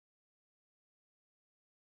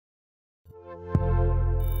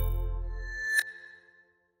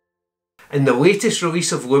In the latest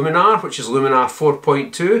release of Luminar, which is Luminar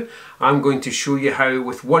 4.2, I'm going to show you how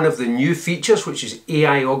with one of the new features, which is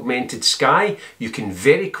AI Augmented Sky, you can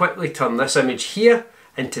very quickly turn this image here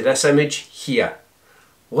into this image here.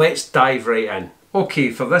 Let's dive right in.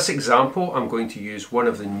 Okay, for this example, I'm going to use one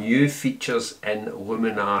of the new features in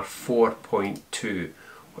Luminar 4.2,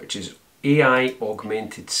 which is AI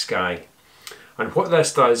Augmented Sky. And what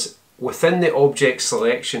this does, within the object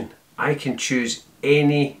selection, I can choose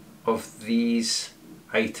any of these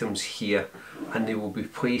items here and they will be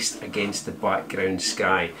placed against the background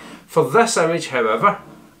sky. For this image, however,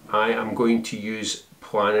 I am going to use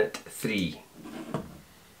Planet 3.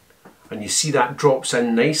 And you see that drops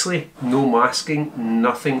in nicely, no masking,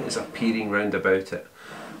 nothing is appearing round about it.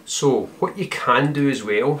 So what you can do as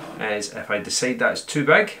well is if I decide that's too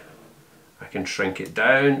big, I can shrink it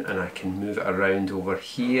down and I can move it around over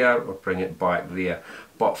here or bring it back there.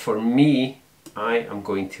 But for me, I am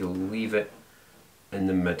going to leave it in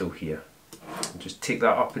the middle here. Just take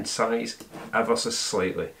that up in size ever so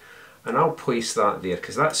slightly. And I'll place that there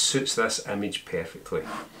because that suits this image perfectly.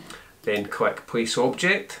 Then click Place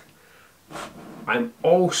Object. I'm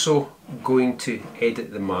also going to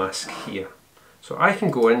edit the mask here. So I can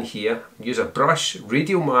go in here, use a brush,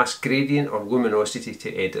 radial mask, gradient or luminosity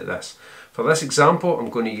to edit this. For this example, I'm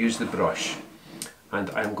going to use the brush. And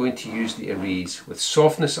I'm going to use the erase with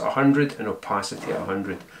softness at 100 and opacity at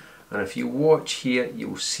 100. And if you watch here,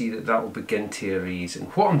 you'll see that that will begin to erase. And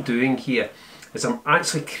what I'm doing here is I'm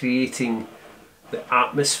actually creating the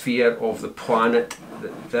atmosphere of the planet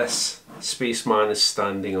that this spaceman is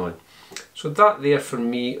standing on. So that there for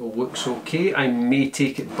me looks okay. I may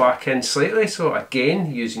take it back in slightly. So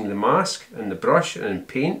again, using the mask and the brush and in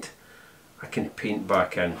paint, I can paint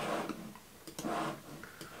back in.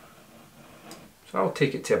 So I'll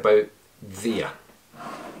take it to about there.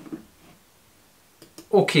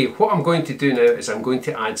 Okay, what I'm going to do now is I'm going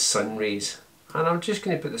to add sun rays. And I'm just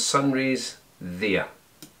going to put the sun rays there.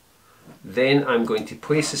 Then I'm going to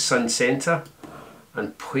place the sun centre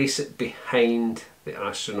and place it behind the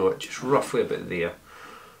astronaut, just roughly about there.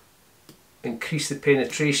 Increase the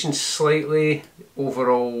penetration slightly, the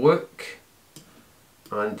overall look,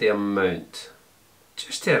 and the amount.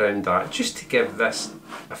 Just around that, just to give this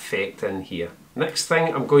effect in here. Next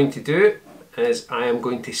thing I'm going to do is I am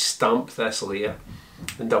going to stamp this layer,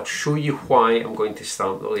 and I'll show you why I'm going to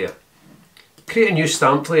stamp the layer. Create a new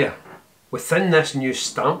stamped layer. Within this new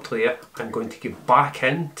stamped layer, I'm going to go back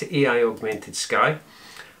into AI Augmented Sky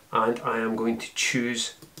and I am going to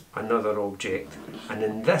choose another object. And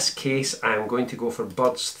in this case, I am going to go for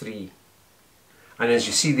birds 3. And as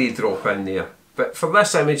you see, they drop in there. But for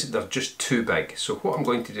this image, they're just too big. So what I'm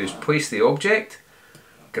going to do is place the object,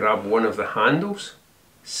 grab one of the handles,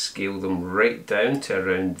 scale them right down to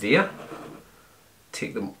around there,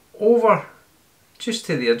 take them over just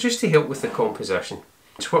to there, just to help with the composition.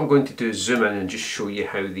 So what I'm going to do is zoom in and just show you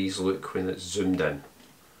how these look when it's zoomed in.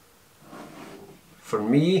 For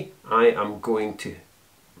me, I am going to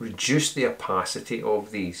reduce the opacity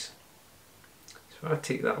of these. So I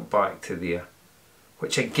take that back to there,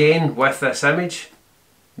 which again with this image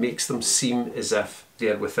makes them seem as if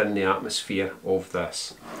they're within the atmosphere of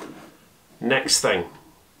this. Next thing,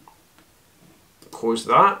 close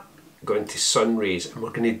that, go into sun rays, and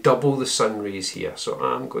we're going to double the sun rays here. So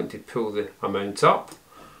I'm going to pull the amount up,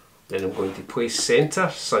 then I'm going to place centre,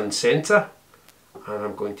 sun centre, and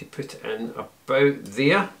I'm going to put it in about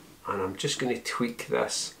there, and I'm just going to tweak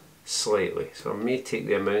this slightly. So I may take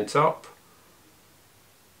the amount up,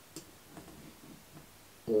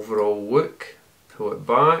 overall look, pull it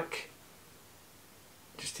back,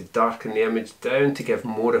 just to darken the image down to give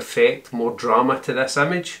more effect, more drama to this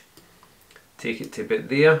image. Take it to about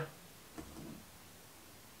there.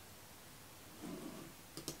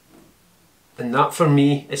 And that for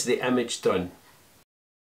me is the image done.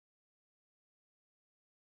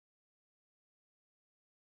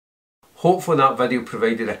 Hopefully that video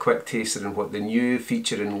provided a quick taster in what the new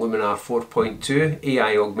feature in Luminar 4.2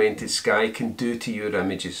 AI Augmented Sky can do to your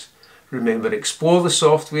images. Remember, explore the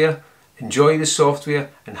software, enjoy the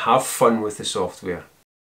software and have fun with the software.